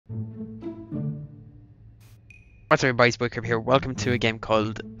What's up everybody, Boycrib here. Welcome to a game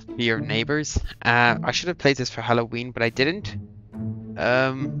called Fear Neighbors. I should have played this for Halloween, but I didn't.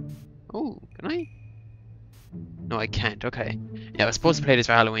 Oh, can I? No, I can't. Okay. Yeah, I was supposed to play this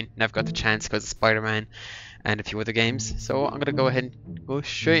for Halloween. Never got the chance because of Spider-Man and a few other games. So I'm gonna go ahead and go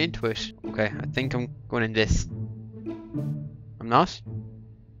straight into it. Okay, I think I'm going in this. I'm not?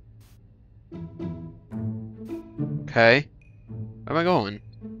 Okay. Where am I going?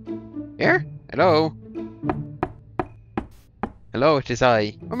 Here? Hello? Hello, it is I.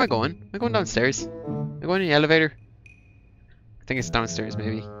 Where am I going? Am I going downstairs? Am I going in the elevator? I think it's downstairs,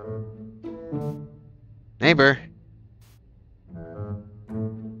 maybe. Neighbor.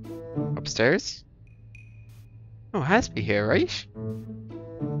 Upstairs? Oh, it has to be here, right?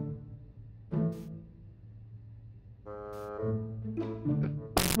 Where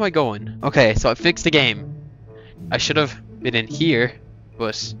am I going? Okay, so I fixed the game. I should have been in here,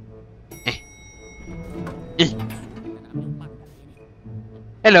 but...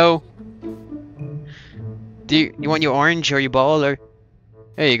 Hello. Do you want your orange or your ball or?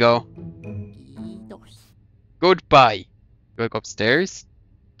 There you go. Goodbye. Do I go upstairs?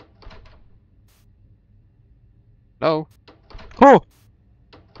 Hello? Oh!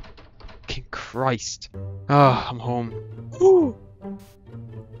 King Christ. Oh, I'm home. Ooh.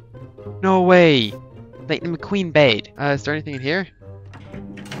 No way. Lightning McQueen bed. Is there anything in here?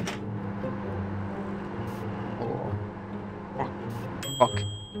 Oh. Fuck.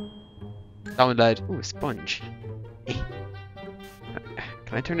 Down lad. Ooh, a sponge. Can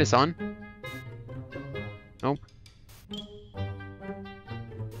I turn this on? Nope.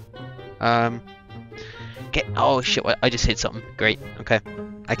 Get. Oh shit! I just hit something. Great. Okay.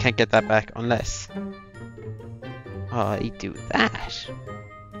 I can't get that back unless I do that.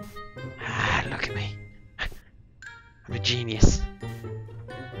 Ah, look at me. I'm a genius.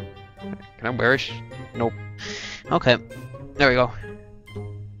 Can I wear it? Nope. Okay. There we go.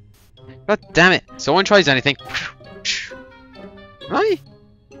 God damn it! Someone tries anything. Right?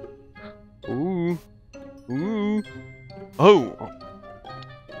 Ooh. Ooh. Oh.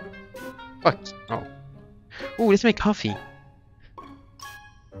 What? Oh. Ooh, let's make coffee.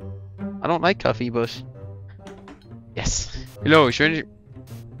 I don't like coffee, but yes. Hello, sure.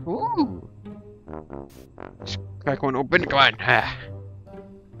 Ooh. Just crack one open. Come on.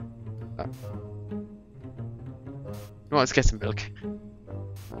 No, let's get some milk.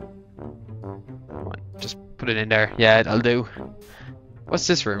 Come on, just put it in there. Yeah, that'll do. What's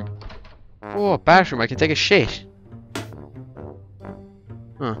this room? Oh, a bathroom. I can take a shit.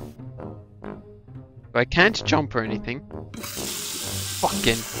 Huh. But I can't jump or anything.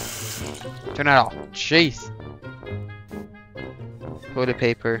 Fucking. Turn that off. Jeez. Toilet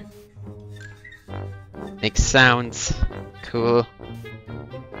paper. Make sounds. Cool.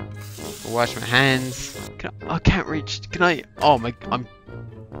 Wash my hands. I can't reach. Can I? Oh my. I'm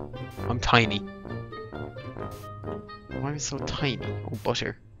tiny. Why am I so tiny? Oh,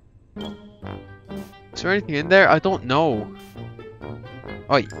 butter. Is there anything in there? I don't know.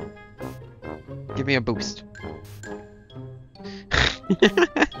 Oi. Give me a boost.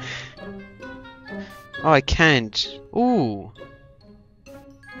 Oh, I can't. Ooh.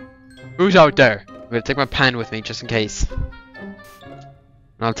 Who's out there? I'm gonna take my pan with me just in case.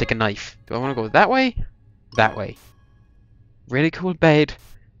 And I'll take a knife. Do I want to go that way? That way. Really cool bed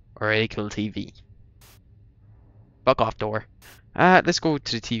or really cool TV? Fuck off, door. Let's go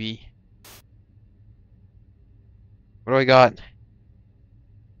to the TV. What do I got? What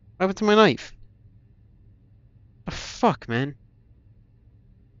happened to my knife? The fuck, man?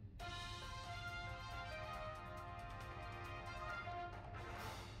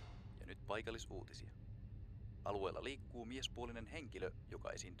 Ja nyt paikallisuutisia. Alueella liikkuu miespuolinen henkilö,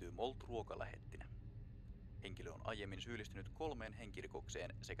 joka esiintyy Molt-ruokalähettinä. Henkilö on aiemmin syyllistynyt 3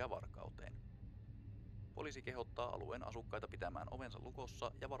 henkirikokseen sekä varkauteen. Poliisi kehottaa alueen asukkaita pitämään ovensa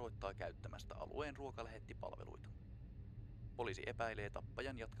lukossa ja varoittaa käyttämästä alueen ruokalähettipalveluita. Poliisi epäilee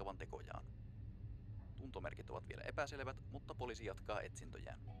tappajan jatkavan tekojaan. Tuntomerkit ovat vielä epäselvät, mutta poliisi jatkaa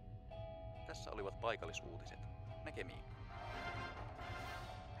etsintöjään. Tässä olivat paikallisuutiset. Näkemiin.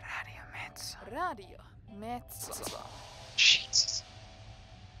 Radio Metso. Radio Metso. Jesus.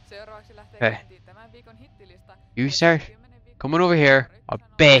 Seuraavaksi lähtee Hey. käyntiin tämän viikon hittilista. You sir, come on over here. I'll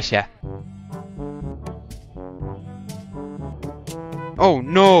bet ya. Oh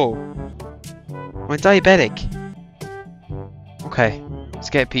no! I'm diabetic. Okay, let's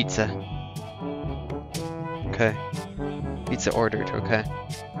get pizza. Okay. Pizza ordered, okay.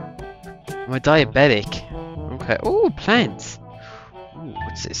 I'm a diabetic. Okay. Oh, plants! Ooh,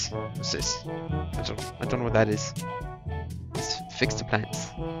 what's this? What's this? I don't know what that is. Let's fix the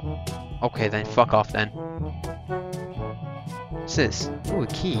plants. Okay then, fuck off then. What's this? Oh, a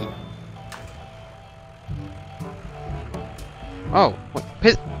key. Oh, what?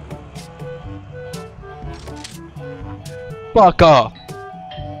 Piss. Fuck off!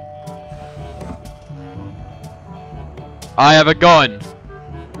 I have a gun!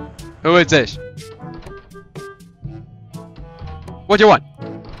 Who is this? What do you want?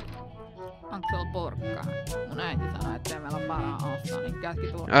 Onko sulla porkkaa? Mun äiti sanoi, ettei meillä ole varaa ostaa, niin käski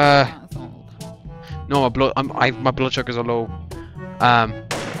tuoda sulta. No, my blood sugars are low.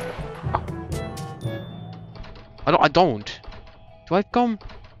 I don't. Do I come?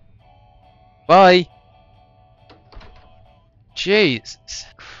 Bye. Jesus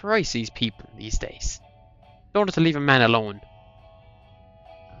Christ, these people these days. Don't have to leave a man alone.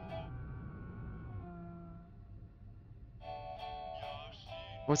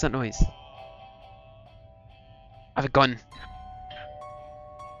 What's that noise? I have a gun.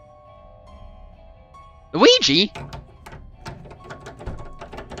 Luigi?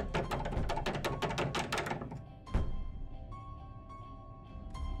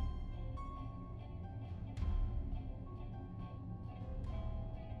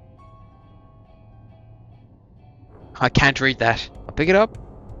 I can't read that. I'll pick it up.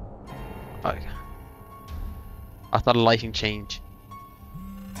 Oh. I thought a lighting change.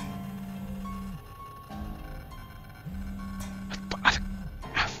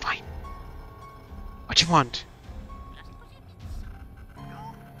 Fine. What do you want?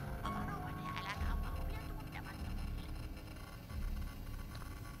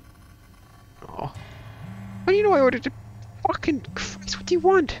 Oh. How do you know I ordered it? Fucking Christ, what do you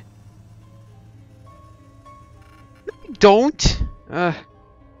want? No, I don't.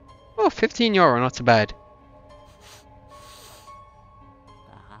 Oh, €15, not so bad.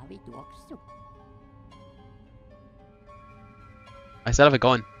 I still have a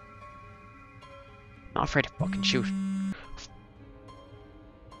gun. Not afraid to fucking shoot.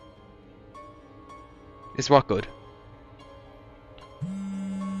 Is what good?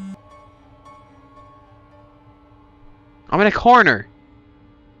 I'm in a corner.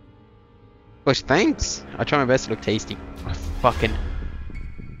 But thanks. I try my best to look tasty. Oh, fucking.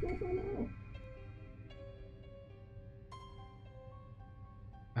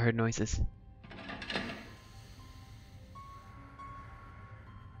 I heard noises.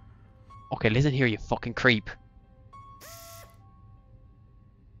 Okay, listen here, you fucking creep.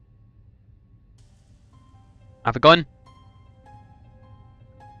 I have a gun.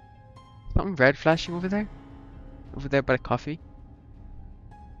 Something red flashing over there? Over there by the coffee.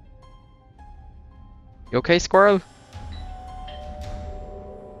 You okay, squirrel?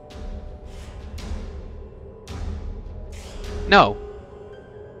 No.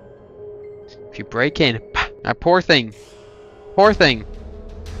 If you break in, that poor thing. Poor thing.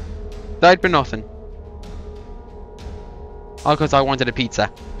 Died for nothing. All because I wanted a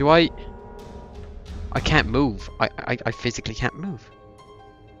pizza. Do I can't move. I physically can't move.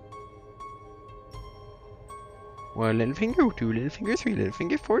 One little finger, two little finger, three little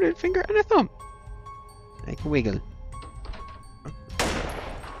finger, four little finger, and a thumb. I can wiggle.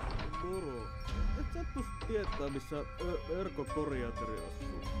 Moro, et sä tus tietää missä Erko Koriateri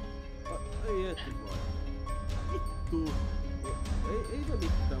asuu. Ei eti vai. Vittu. Ei se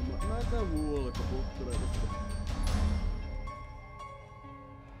mitään, mä käyn muualle kaputtelemassa.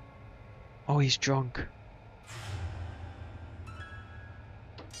 Oh, he's drunk.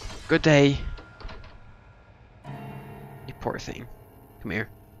 Good day. You poor thing. Come here.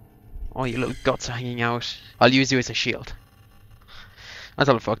 Oh, your little guts are hanging out. I'll use you as a shield. That's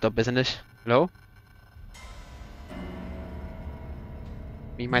all fucked up, isn't it? Hello?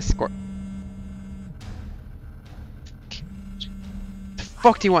 Me, my squirt. The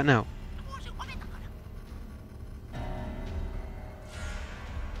fuck do you want now?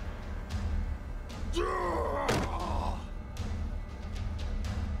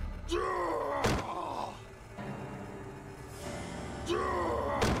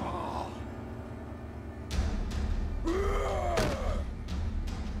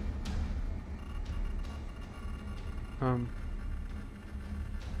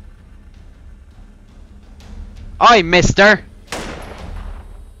 Oi, mister!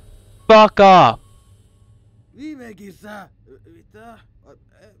 Fuck off! Viimeinkin sä... Mitä?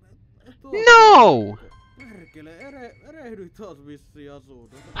 No! Perkele, erehdyit taas vissiin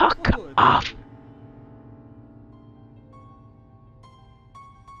asunnossa. Fuck off!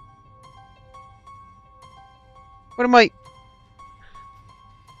 What am I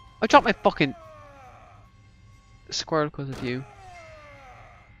dropped my fucking squirrel because of you.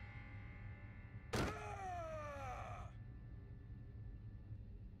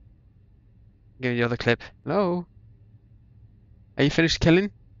 Give me the other clip. Hello? Are you finished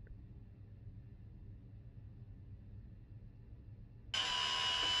killing?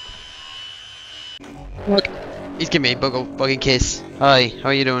 Look, he's giving me a buggy kiss. Hi, how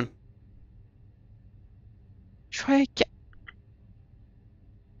are you doing? Try again.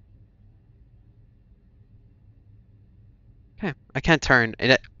 Okay, I can't turn.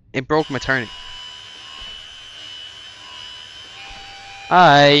 It broke my turning.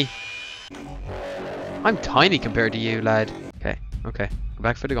 Hi. I'm tiny compared to you, lad. Okay, okay. Go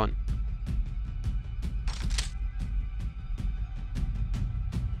back for the gun.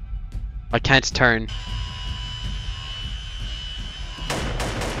 I can't turn.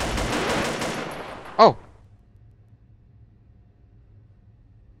 Oh!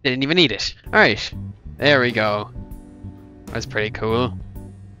 Didn't even need it. Alright. There we go. That's pretty cool.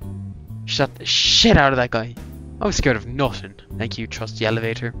 Shut the shit out of that guy. I was scared of nothing. Thank you, trusty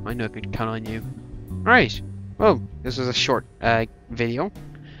elevator. I know I could count on you. Alright. Well, this was a short video.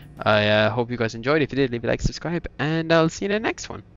 I hope you guys enjoyed. If you did, leave a like, subscribe, and I'll see you in the next one.